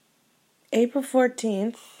April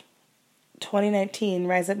 14th, 2019,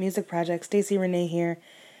 Rise Up Music Project, Stacey Renee here.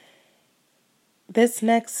 This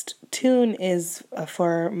next tune is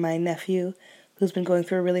for my nephew, who's been going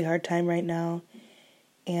through a really hard time right now.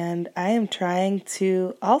 And I am trying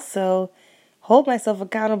to also hold myself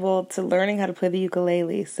accountable to learning how to play the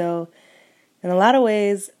ukulele. So, in a lot of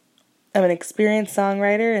ways, I'm an experienced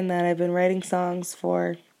songwriter in that I've been writing songs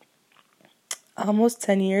for almost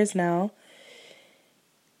 10 years now.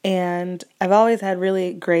 And I've always had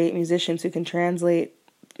really great musicians who can translate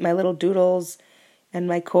my little doodles and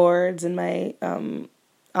my chords and my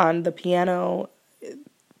on the piano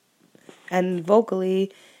and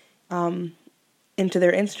vocally into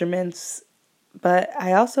their instruments. But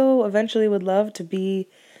I also eventually would love to be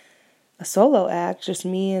a solo act, just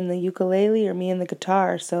me and the ukulele or me and the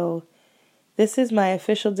guitar. So this is my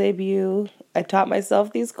official debut. I taught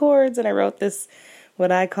myself these chords and I wrote this,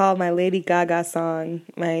 what I call my Lady Gaga song,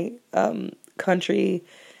 my country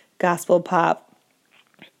gospel pop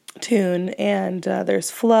tune. And there's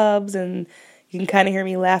flubs, and you can kind of hear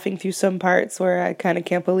me laughing through some parts where I kind of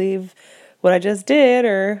can't believe what I just did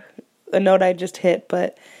or a note I just hit.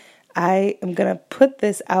 But I am going to put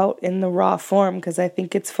this out in the raw form because I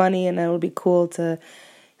think it's funny and it'll be cool to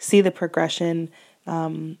see the progression.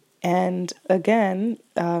 And again,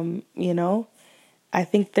 I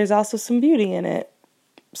think there's also some beauty in it.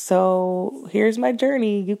 So here's my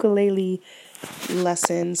journey, ukulele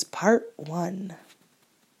lessons, part 1.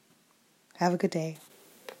 Have a good day.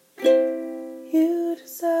 You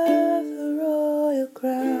deserve the royal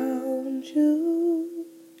crown, you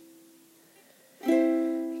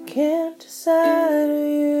can't decide who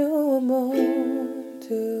you were born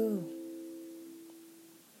to.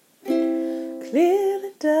 Clear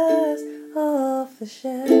the dust off the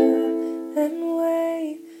shelf and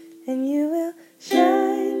wait, and you will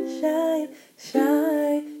shine, shine,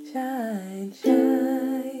 shine, shine, shine.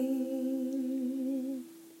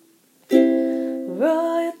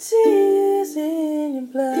 Royalty is in your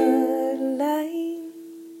bloodline,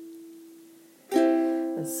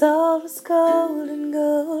 and salt was gold and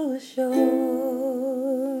gold was sure.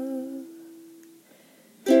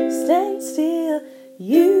 Stand still,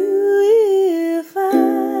 you will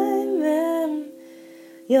find them.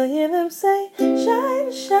 You'll hear them say,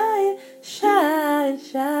 shine, shine, shine,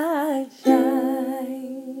 shine,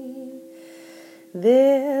 shine.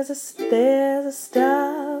 There's a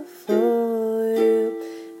star for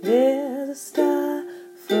you. There's a star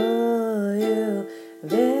for you.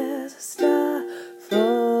 There's a star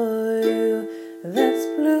for you that's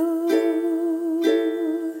blue.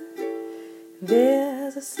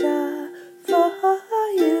 There's a star for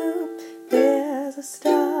you. There's a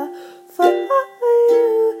star for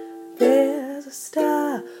you. There's a star